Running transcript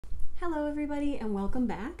Hello everybody and welcome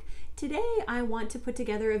back. Today I want to put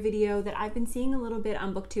together a video that I've been seeing a little bit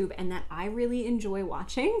on BookTube and that I really enjoy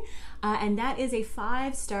watching, and that is a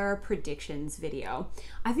 5-star predictions video.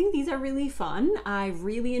 I think these are really fun. I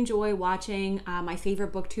really enjoy watching my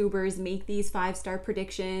favorite booktubers make these 5-star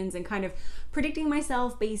predictions and kind of predicting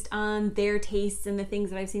myself based on their tastes and the things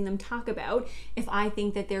that I've seen them talk about if I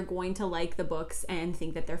think that they're going to like the books and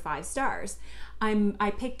think that they're 5 stars.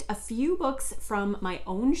 I picked a few books from my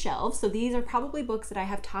own shelves, so these are probably books that I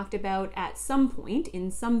have talked about at some point in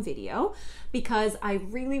some video because I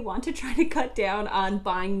really want to try to cut down on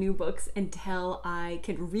buying new books until I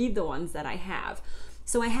can read the ones that I have.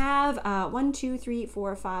 So I have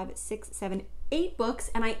 8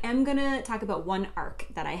 books, and I am gonna talk about one arc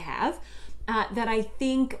that I have that I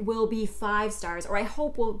think will be 5 stars, or I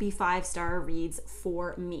hope will be 5-star reads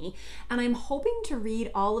for me. And I'm hoping to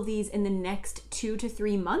read all of these in the next 2 to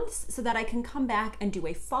 3 months so that I can come back and do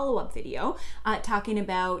a follow-up video talking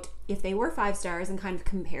about if they were 5 stars and kind of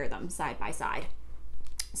compare them side by side.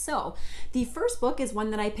 So the first book is one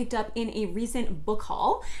that I picked up in a recent book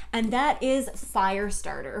haul, and that is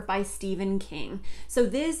Firestarter by Stephen King. So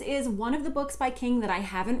this is one of the books by King that I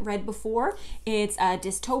haven't read before. It's a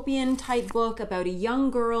dystopian type book about a young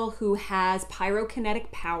girl who has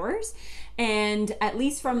pyrokinetic powers, and at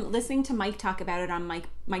least from listening to Mike talk about it on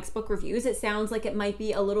Mike's book reviews, it sounds like it might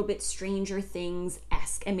be a little bit Stranger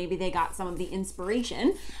Things-esque, and maybe they got some of the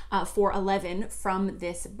inspiration for 11 from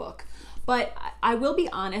this book. But I will be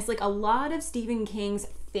honest, like a lot of Stephen King's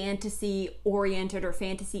fantasy-oriented or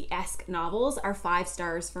fantasy-esque novels are 5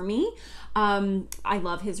 stars for me. I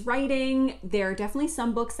love his writing. There are definitely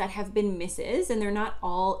some books that have been misses, and they're not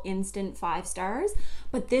all instant 5 stars,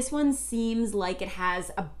 but this one seems like it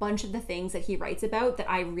has a bunch of the things that he writes about that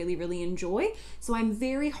I really, really enjoy. So I'm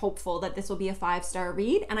very hopeful that this will be a 5-star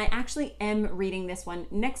read, and I actually am reading this one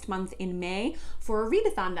next month in May for a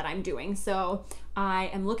readathon that I'm doing. So I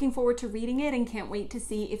am looking forward to reading it and can't wait to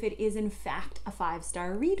see if it is in fact a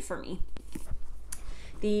 5-star read for me.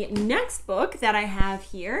 The next book that I have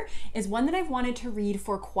here is one that I've wanted to read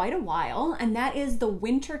for quite a while, and that is The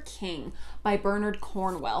Winter King by Bernard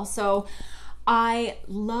Cornwell. So I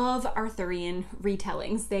love Arthurian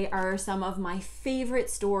retellings. They are some of my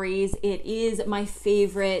favorite stories. It is my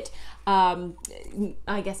favorite,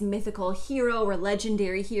 I guess, mythical hero or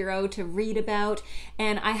legendary hero to read about.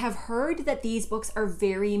 And I have heard that these books are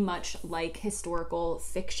very much like historical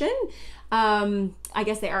fiction. I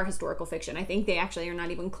guess they are historical fiction. I think they actually are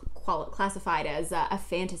not even classified as a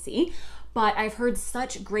fantasy. But I've heard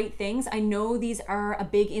such great things. I know these are a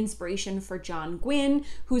big inspiration for John Gwynne,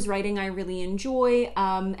 whose writing I really enjoy.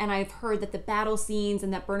 And I've heard that the battle scenes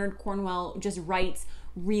and that Bernard Cornwell just writes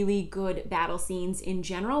really good battle scenes in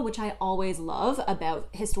general, which I always love about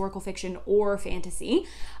historical fiction or fantasy.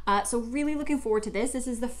 So really looking forward to this. This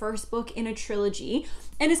is the first book in a trilogy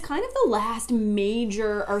and is kind of the last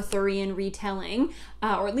major Arthurian retelling,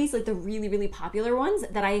 or at least like the really, really popular ones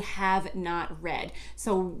that I have not read.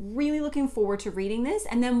 So really looking forward to reading this.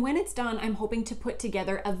 And then when it's done, I'm hoping to put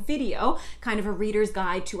together a video, kind of a reader's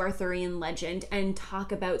guide to Arthurian legend, and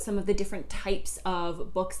talk about some of the different types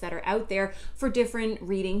of books that are out there for different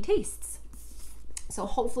reading tastes. So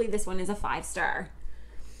hopefully this one is a 5-star.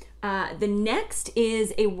 The next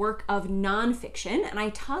is a work of nonfiction, and I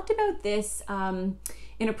talked about this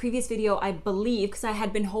in a previous video, I believe, because I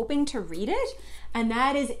had been hoping to read it, and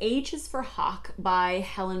that is H is for Hawk by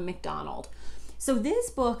Helen McDonald. So this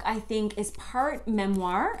book, I think, is part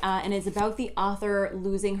memoir and is about the author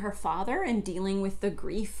losing her father and dealing with the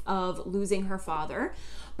grief of losing her father,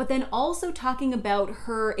 but then also talking about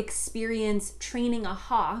her experience training a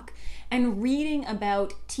hawk and reading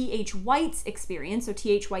about T.H. White's experience, so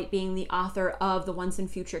T.H. White being the author of The Once and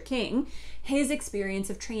Future King, his experience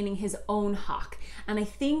of training his own hawk. And I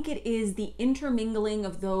think it is the intermingling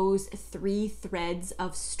of those 3 threads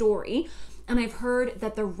of story. And I've heard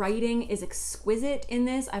that the writing is exquisite in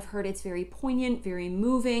this. I've heard it's very poignant, very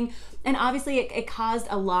moving. And obviously it caused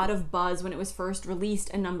a lot of buzz when it was first released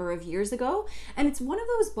a number of years ago. And it's one of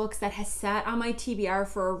those books that has sat on my TBR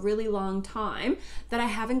for a really long time that I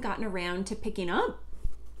haven't gotten around to picking up.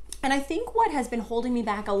 And I think what has been holding me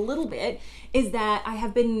back a little bit is that I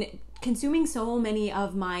have been consuming so many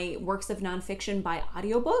of my works of nonfiction by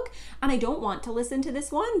audiobook, and I don't want to listen to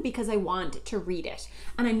this one because I want to read it.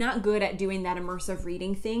 And I'm not good at doing that immersive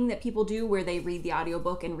reading thing that people do where they read the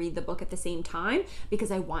audiobook and read the book at the same time, because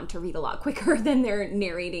I want to read a lot quicker than they're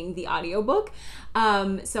narrating the audiobook.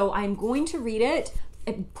 So I'm going to read it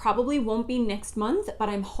It probably won't be next month, but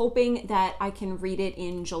I'm hoping that I can read it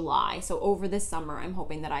in July. So over the summer, I'm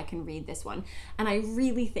hoping that I can read this one. And I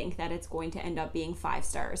really think that it's going to end up being 5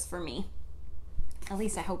 stars for me. At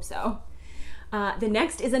least I hope so. The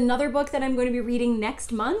next is another book that I'm going to be reading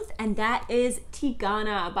next month, and that is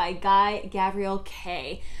Tigana by Gavriel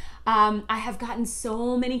Kay. I have gotten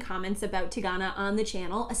so many comments about Tigana on the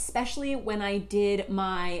channel, especially when I did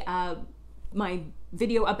my my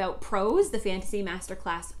video about prose, the Fantasy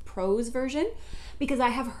Masterclass prose version, because I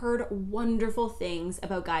have heard wonderful things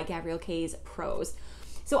about Gavriel Kay's prose.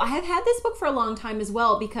 So I have had this book for a long time as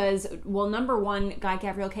well because, well, number one,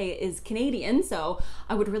 Gavriel Kay is Canadian, so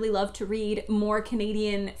I would really love to read more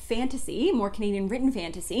Canadian fantasy, more Canadian written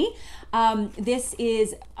fantasy. This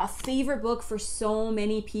is a favorite book for so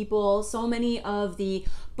many people. So many of the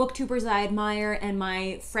booktubers I admire and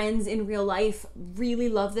my friends in real life really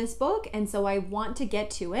love this book, and so I want to get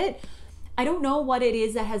to it. I don't know what it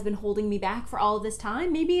is that has been holding me back for all of this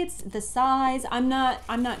time. Maybe it's the size. I'm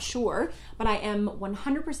not sure, but I am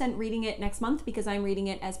 100% reading it next month because I'm reading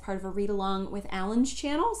it as part of a read along with Alan's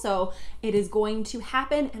channel. So it is going to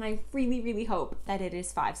happen, and I really, really hope that it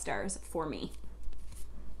is 5 stars for me.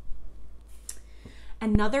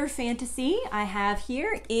 Another fantasy I have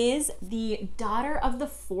here is The Daughter of the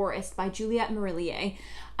Forest by Juliet Marillier.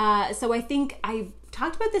 So I think I've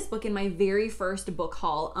talked about this book in my very first book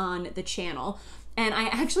haul on the channel, and I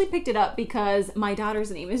actually picked it up because my daughter's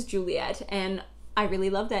name is Juliet, and I really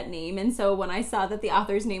love that name. And so when I saw that the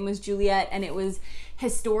author's name was Juliet and it was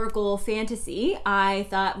historical fantasy, I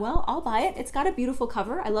thought, well, I'll buy it. It's got a beautiful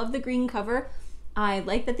cover. I love the green cover. I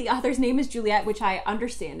like that the author's name is Juliet, which I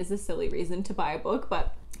understand is a silly reason to buy a book,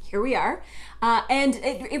 but here we are. And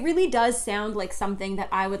it really does sound like something that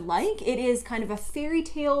I would like. It is kind of a fairy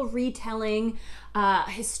tale retelling,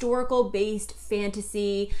 historical-based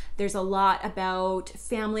fantasy. There's a lot about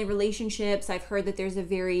family relationships. I've heard that there's a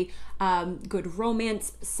very good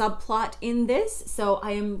romance subplot in this, so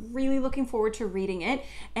I am really looking forward to reading it,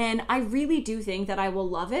 and I really do think that I will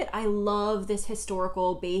love it. I love this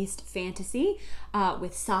historical-based fantasy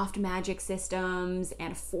with soft magic systems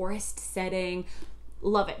and a forest setting.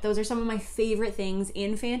 Love it. Those are some of my favorite things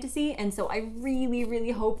in fantasy, and so I really, really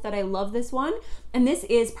hope that I love this one. And this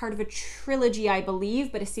is part of a trilogy, I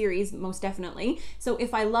believe, but a series most definitely. So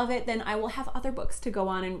if I love it, then I will have other books to go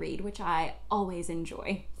on and read, which I always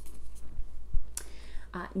enjoy.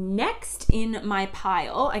 Next in my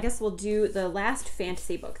pile, I guess we'll do the last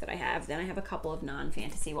fantasy book that I have. Then I have a couple of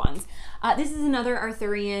non-fantasy ones. This is another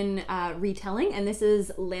Arthurian retelling, and this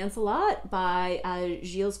is Lancelot by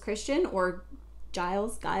Gilles Christian, or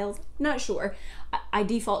Giles, not sure. I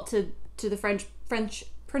default to the French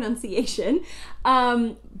pronunciation.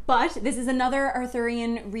 But this is another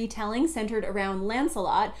Arthurian retelling centered around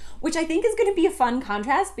Lancelot, which I think is going to be a fun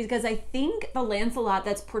contrast because I think the Lancelot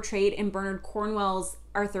that's portrayed in Bernard Cornwell's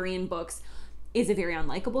Arthurian books is a very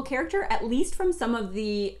unlikable character, at least from some of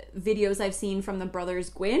the videos I've seen from the brothers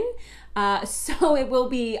Gwyn. So it will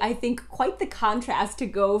be, I think, quite the contrast to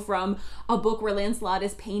go from a book where Lancelot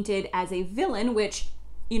is painted as a villain, which,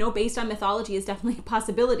 you know, based on mythology is definitely a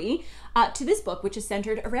possibility, to this book, which is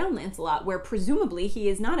centered around Lancelot, where presumably he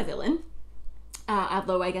is not a villain.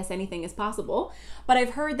 Although I guess anything is possible. But I've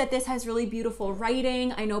heard that this has really beautiful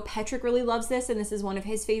writing. I know Patrick really loves this, and this is one of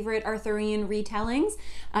his favorite Arthurian retellings.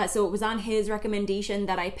 So it was on his recommendation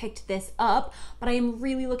that I picked this up, but I am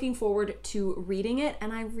really looking forward to reading it,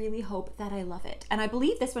 and I really hope that I love it. And I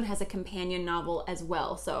believe this one has a companion novel as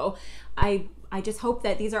well. So I just hope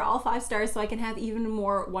that these are all 5 stars so I can have even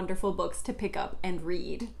more wonderful books to pick up and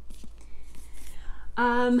read.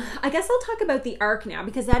 I guess I'll talk about the arc now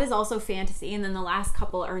because that is also fantasy, and then the last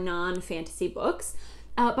couple are non-fantasy books.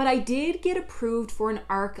 But I did get approved for an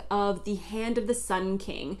arc of The Hand of the Sun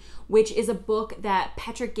King, which is a book that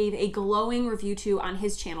Patrick gave a glowing review to on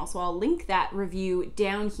his channel. So I'll link that review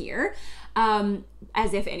down here.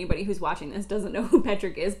 As if anybody who's watching this doesn't know who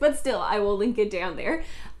Patrick is, but still, I will link it down there.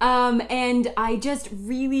 And I just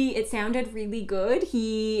really, it sounded really good.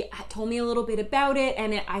 He told me a little bit about it,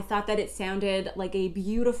 and I thought that it sounded like a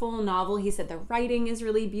beautiful novel. He said the writing is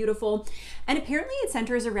really beautiful, and apparently it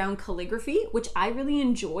centers around calligraphy, which I really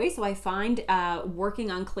enjoy. So I find working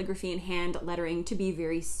on calligraphy and hand lettering to be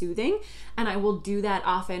very soothing, and I will do that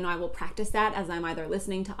often. I will practice that as I'm either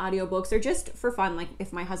listening to audiobooks or just for fun, like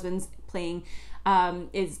if my husband's playing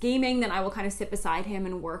is gaming, then I will kind of sit beside him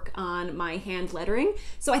and work on my hand lettering.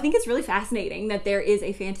 So I think it's really fascinating that there is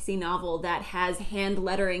a fantasy novel that has hand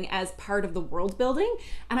lettering as part of the world building,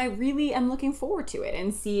 and I really am looking forward to it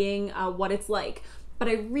and seeing what it's like. but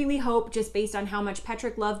I really hope, just based on how much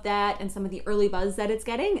Patrick loved that and some of the early buzz that it's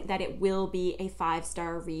getting, that it will be a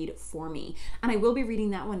 5-star read for me. And I will be reading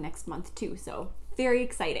that one next month too, so very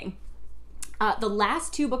exciting. The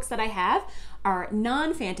last 2 books that I have are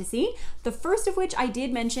non-fantasy, the first of which I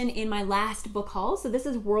did mention in my last book haul. So this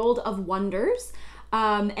is World of Wonders,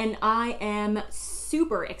 and I am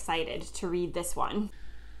super excited to read this one.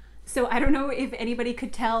 So I don't know if anybody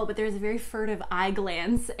could tell, but there's a very furtive eye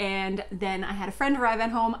glance, and then I had a friend arrive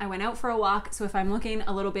at home. I went out for a walk, so if I'm looking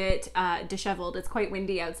a little bit disheveled, it's quite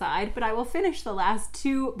windy outside, but I will finish the last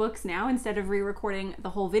 2 books now instead of re-recording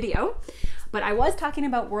the whole video. But I was talking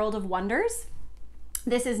about World of Wonders.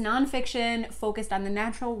 This is nonfiction focused on the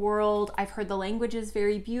natural world. I've heard the language is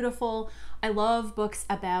very beautiful. I love books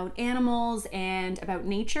about animals and about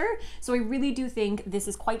nature. So I really do think this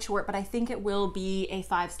is quite short, but I think it will be a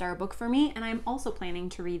 5-star book for me. And I'm also planning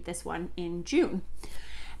to read this one in June.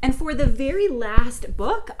 And for the very last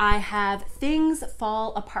book, I have Things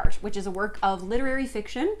Fall Apart, which is a work of literary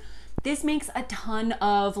fiction. This makes a ton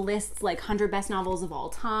of lists, like 100 best novels of all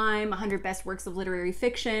time, 100 best works of literary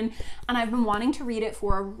fiction, and I've been wanting to read it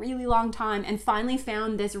for a really long time and finally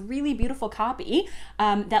found this really beautiful copy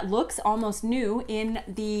that looks almost new in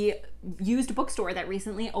the used bookstore that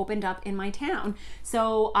recently opened up in my town.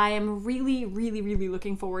 So I am really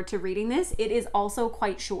looking forward to reading this. It is also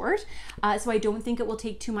quite short, so I don't think it will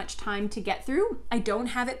take too much time to get through. I don't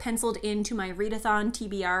have it penciled into my readathon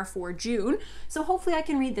TBR for June, so hopefully I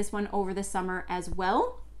can read this one over the summer as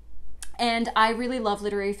well. And I really love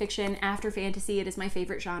literary fiction. After fantasy, it is my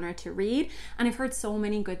favorite genre to read. And I've heard so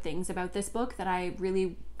many good things about this book that I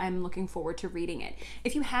really am looking forward to reading it.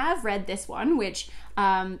 If you have read this one, which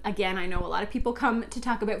again, I know a lot of people come to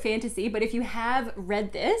talk about fantasy, but if you have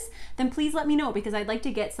read this, then please let me know, because I'd like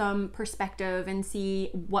to get some perspective and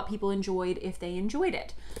see what people enjoyed, if they enjoyed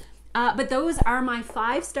it. But those are my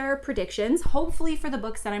 5-star predictions, hopefully for the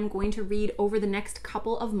books that I'm going to read over the next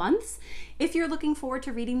couple of months. If you're looking forward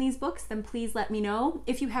to reading these books, then please let me know.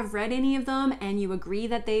 If you have read any of them and you agree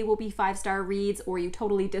that they will be 5-star reads, or you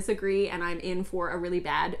totally disagree and I'm in for a really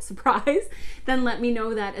bad surprise, then let me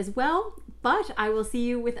know that as well. But I will see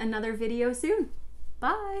you with another video soon.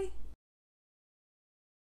 Bye!